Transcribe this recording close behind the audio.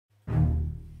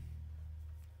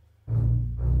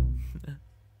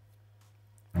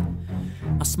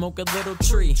I smoke a little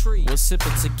tree, was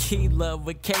sipping tequila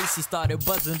with Casey, started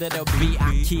buzzing to the beat.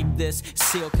 I keep this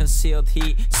sealed, concealed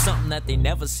heat, something that they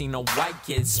never seen a white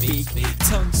kid speak.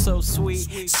 Tongue so sweet,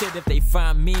 shit if they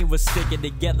find me, we're sticking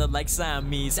together like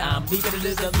Siamese. I'm leaving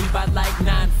it to leave by like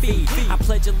 9 feet. I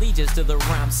pledge allegiance to the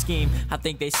rhyme scheme, I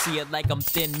think they see it like I'm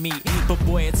thin meat. But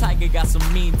boy, a tiger got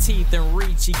some mean teeth and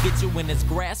reach, he get you in his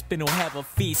grasp and he'll have a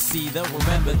feast. See, they'll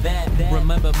remember that,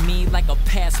 remember me like a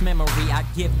past memory. I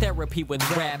give therapy with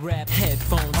rap,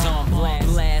 headphones on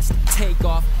blast, take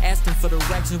off, asking for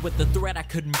directions with the threat I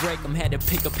couldn't break them, had to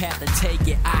pick a path and take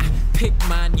it. I pick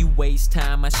mine, you waste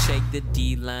time, I shake the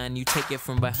D-line, you take it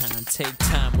from behind, take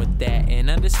time with that, and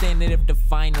understand that if the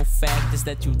final fact is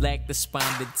that you lack the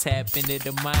spine to tap into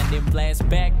the mind and blast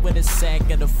back with a sack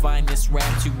of the finest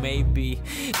raps you may be,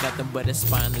 nothing but a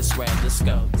spineless rap. Let's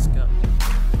go.